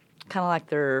of like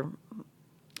their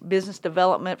business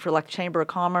development for like Chamber of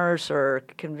Commerce or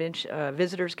convention,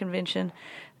 visitors convention,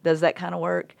 does that kind of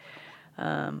work.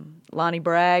 Lonnie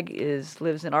Bragg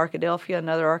lives in Arkadelphia,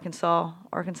 another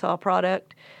Arkansas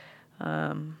product. Who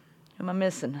am I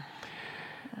missing?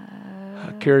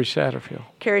 Carrie Satterfield.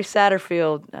 Carrie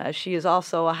Satterfield. She is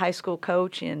also a high school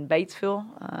coach in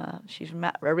Batesville. She's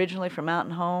originally from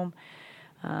Mountain Home,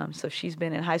 so she's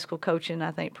been in high school coaching, I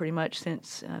think, pretty much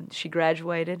since she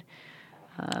graduated.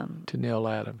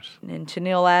 Tennille Adams. And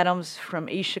Tennille Adams from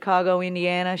East Chicago,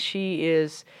 Indiana.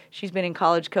 She's been in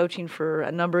college coaching for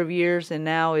a number of years and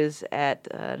now is an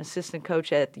assistant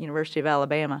coach at the University of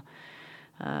Alabama.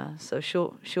 So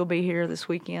she'll be here this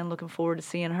weekend. Looking forward to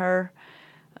seeing her.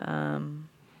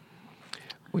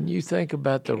 When you think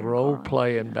about the role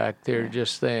playing back there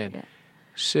just then,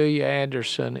 Celia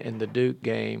Anderson in the Duke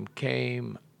game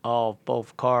came off.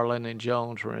 Both Carlin and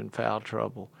Jones were in foul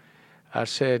trouble. I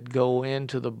said, go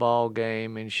into the ball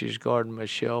game, and she's guarding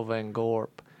Michelle Van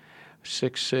Gorp,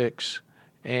 6'6".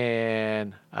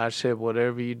 And I said,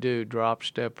 whatever you do, drop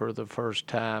step her the first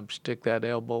time, stick that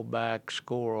elbow back,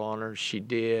 score on her. She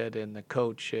did, and the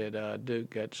coach at Duke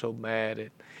got so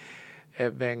mad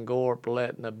at Van Gorp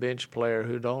letting a bench player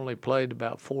who'd only played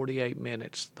about 48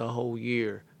 minutes the whole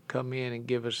year come in and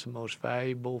give us the most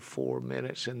valuable 4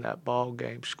 minutes in that ball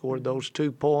game. Scored those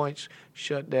 2 points,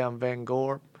 shut down Van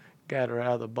Gorp, got her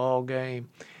out of the ball game.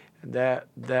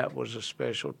 That was a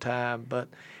special time. But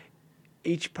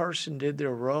each person did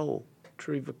their role.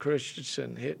 Treva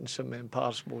Christensen hitting some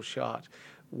impossible shots.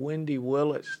 Wendy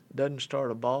Willits doesn't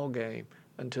start a ball game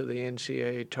until the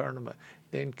NCAA tournament.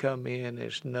 Then come in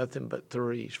as nothing but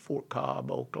threes, Fort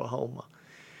Cobb, Oklahoma.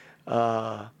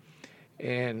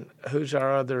 And who's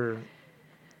our other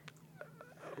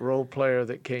role player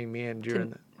that came in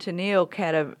during Tennille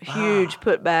had a huge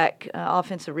putback,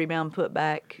 offensive rebound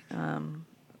putback.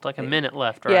 Like a minute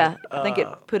left, right? Yeah, I think it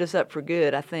put us up for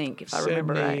good, I think, if I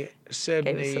remember right. Gave us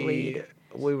the lead.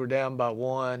 We were down by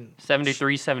 1.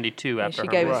 73-72 after she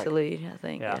her gave break. us the lead, I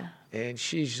think, yeah. And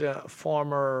she's a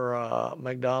former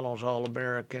McDonald's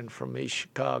All-American from East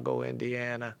Chicago,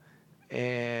 Indiana,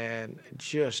 and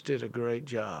just did a great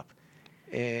job.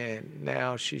 And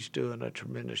now she's doing a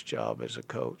tremendous job as a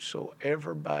coach. So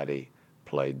everybody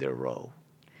played their role.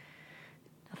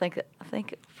 I think I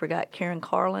forgot Karen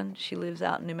Carlin. She lives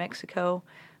out in New Mexico.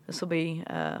 This will be.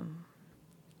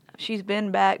 She's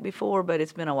been back before, but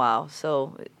it's been a while.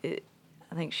 So I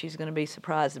think she's going to be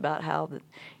surprised about how the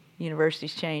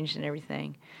university's changed and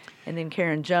everything. And then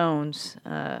Karen Jones,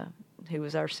 who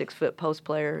was our 6-foot post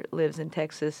player, lives in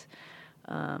Texas,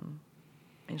 and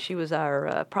she was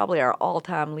our probably our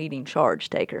all-time leading charge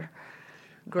taker.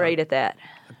 Great at that.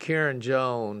 Karen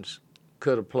Jones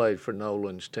could have played for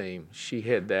Nolan's team. She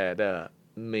had that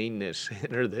meanness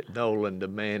in her that Nolan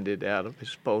demanded out of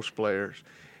his post players.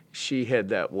 She had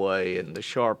that way and the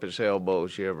sharpest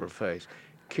elbows you ever faced.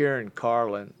 Karen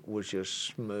Carlin was just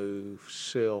smooth,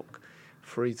 silk,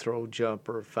 free throw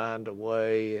jumper, find a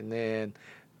way. And then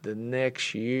the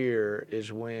next year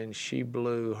is when she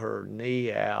blew her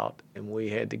knee out and we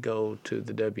had to go to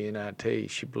the WNIT.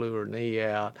 She blew her knee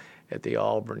out at the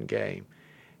Auburn game.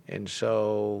 And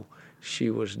so she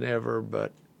was never,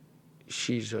 but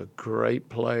she's a great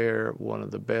player, one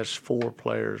of the best 4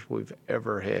 players we've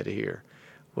ever had here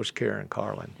was Karen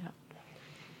Carlin. Yeah.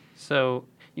 So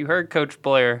you heard Coach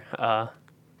Blair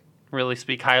really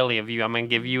speak highly of you. I'm going to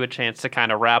give you a chance to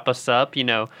kind of wrap us up. You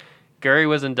know, Gary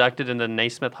was inducted into the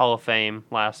Naismith Hall of Fame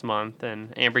last month,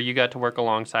 and Amber, you got to work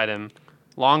alongside him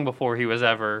long before he was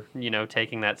ever,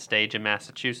 taking that stage in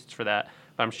Massachusetts for that.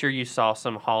 But I'm sure you saw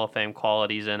some Hall of Fame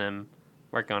qualities in him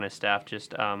working on his staff.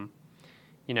 Just,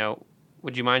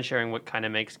 would you mind sharing what kind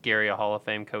of makes Gary a Hall of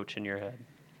Fame coach in your head?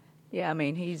 Yeah, I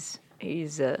mean, he's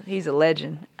a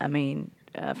legend. I mean,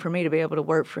 for me to be able to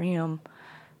work for him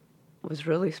was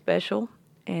really special.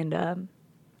 And,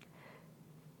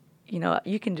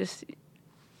 you can just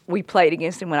 – we played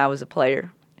against him when I was a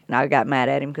player, and I got mad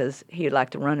at him because he would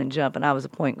like to run and jump, and I was a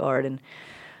point guard. And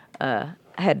I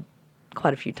had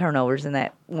quite a few turnovers in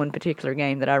that one particular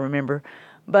game that I remember.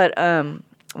 But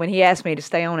when he asked me to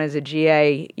stay on as a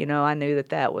GA, I knew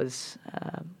that was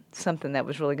something that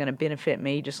was really going to benefit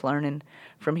me, just learning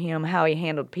from him how he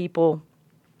handled people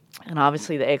and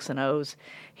obviously the X and O's.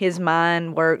 His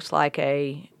mind works like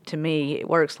to me, it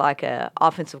works like a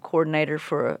offensive coordinator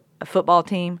for a football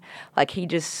team. Like he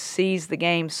just sees the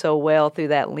game so well through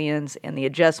that lens and the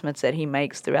adjustments that he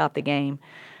makes throughout the game.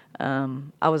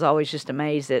 I was always just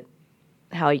amazed at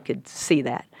how he could see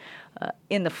that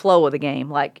in the flow of the game,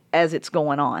 like as it's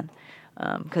going on.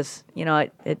 Because,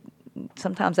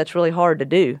 sometimes that's really hard to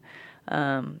do.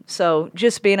 So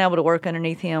just being able to work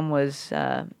underneath him was,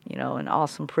 an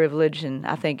awesome privilege. And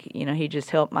I think, he just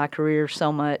helped my career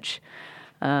so much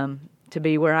to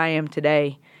be where I am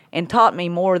today and taught me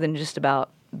more than just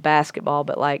about basketball,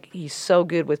 but like he's so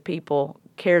good with people,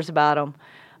 cares about them.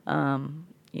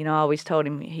 I always told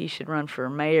him he should run for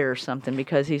mayor or something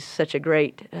because he's such a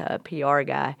great PR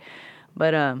guy.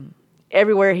 But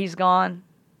everywhere he's gone,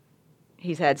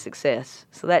 he's had success.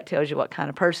 So that tells you what kind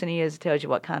of person he is. It tells you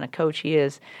what kind of coach he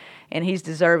is. And he's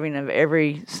deserving of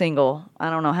every single, I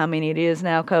don't know how many it is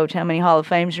now, Coach, how many Hall of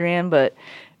Fames you're in, but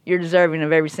you're deserving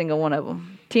of every single one of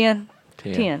them. 10?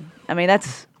 10. I mean,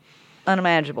 that's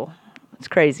unimaginable. It's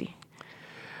crazy.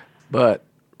 But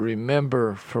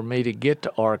remember, for me to get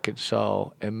to Arkansas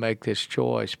and make this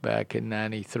choice back in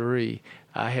 93,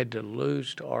 I had to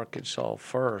lose to Arkansas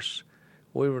first.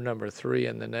 We were number 3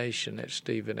 in the nation at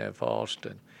Stephen F.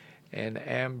 Austin. And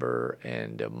Amber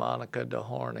and Monica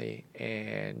DeHorney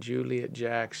and Juliet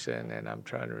Jackson, and I'm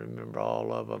trying to remember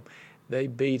all of them, they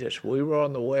beat us. We were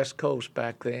on the West Coast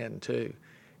back then, too.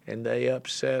 And they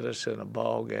upset us in a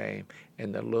ball game.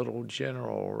 And the little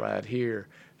general right here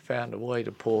found a way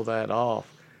to pull that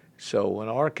off. So when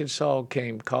Arkansas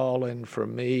came calling for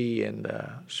me in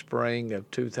the spring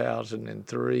of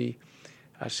 2003,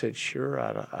 I said, sure,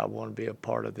 I want to be a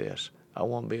part of this. I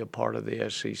want to be a part of the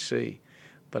SEC.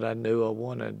 But I knew I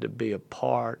wanted to be a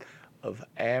part of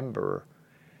Amber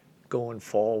going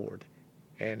forward.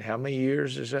 And how many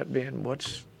years has that been?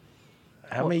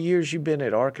 How many years you been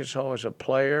at Arkansas as a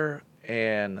player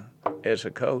and as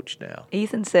a coach now?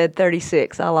 Ethan said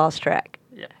 36. I lost track.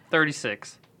 Yeah,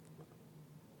 36.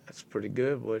 That's pretty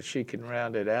good. Well, she can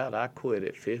round it out. I quit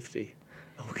at 50.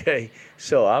 Okay,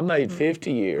 so I made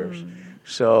 50 years.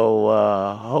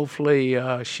 So hopefully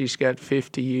she's got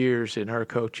 50 years in her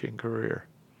coaching career.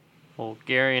 Well,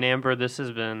 Gary and Amber, this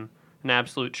has been an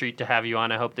absolute treat to have you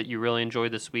on. I hope that you really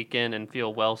enjoyed this weekend and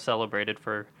feel well celebrated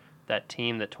for that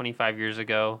team that 25 years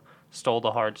ago stole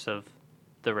the hearts of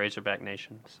the Razorback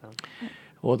Nation. So.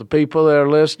 Well, the people that are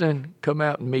listening, come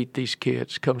out and meet these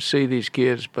kids. Come see these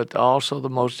kids. But also the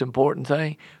most important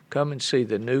thing, come and see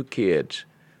the new kids.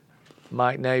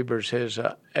 Mike Neighbors has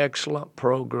an excellent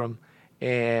program,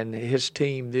 and his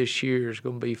team this year is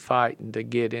going to be fighting to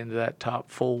get into that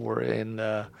top 4 in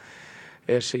the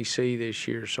SEC this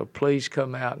year. So please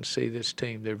come out and see this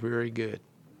team. They're very good.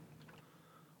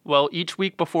 Well, each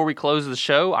week before we close the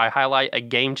show, I highlight a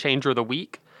game changer of the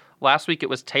week. Last week it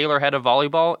was Taylor head of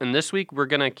volleyball, and this week we're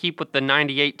going to keep with the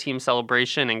 98 team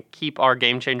celebration and keep our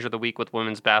game changer of the week with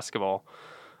women's basketball.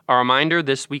 A reminder,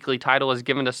 this weekly title is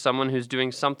given to someone who's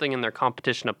doing something in their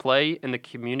competition of play, in the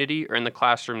community, or in the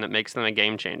classroom that makes them a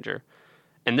game changer.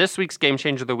 And this week's Game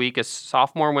Changer of the Week is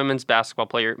sophomore women's basketball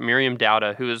player Miriam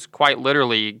Dowda, who is quite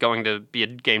literally going to be a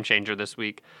game changer this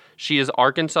week. She is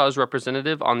Arkansas's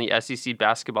representative on the SEC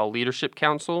Basketball Leadership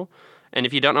Council. And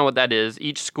if you don't know what that is,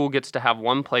 each school gets to have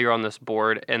one player on this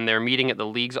board, and they're meeting at the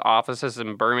league's offices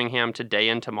in Birmingham today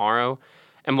and tomorrow.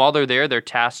 And while they're there, they're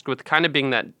tasked with kind of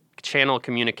being that channel of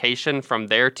communication from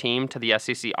their team to the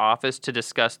SEC office to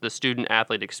discuss the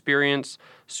student-athlete experience,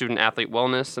 student-athlete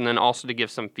wellness, and then also to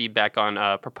give some feedback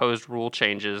on proposed rule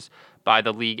changes by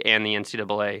the league and the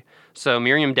NCAA. So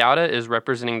Miriam Dowda is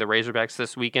representing the Razorbacks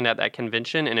this weekend at that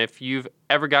convention, and if you've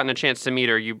ever gotten a chance to meet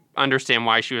her, you understand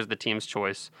why she was the team's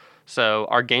choice. So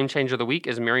our game changer of the week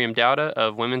is Miriam Dowda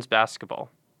of women's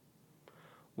basketball.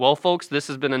 Well, folks, this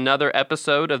has been another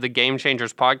episode of the Game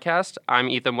Changers podcast. I'm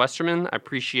Ethan Westerman. I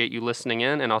appreciate you listening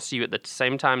in, and I'll see you at the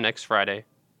same time next Friday.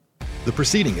 The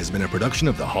proceeding has been a production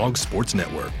of the Hog Sports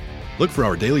Network. Look for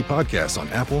our daily podcasts on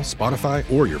Apple, Spotify,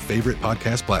 or your favorite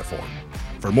podcast platform.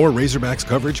 For more Razorbacks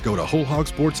coverage, go to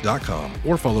wholehogsports.com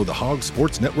or follow the Hog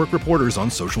Sports Network reporters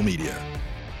on social media.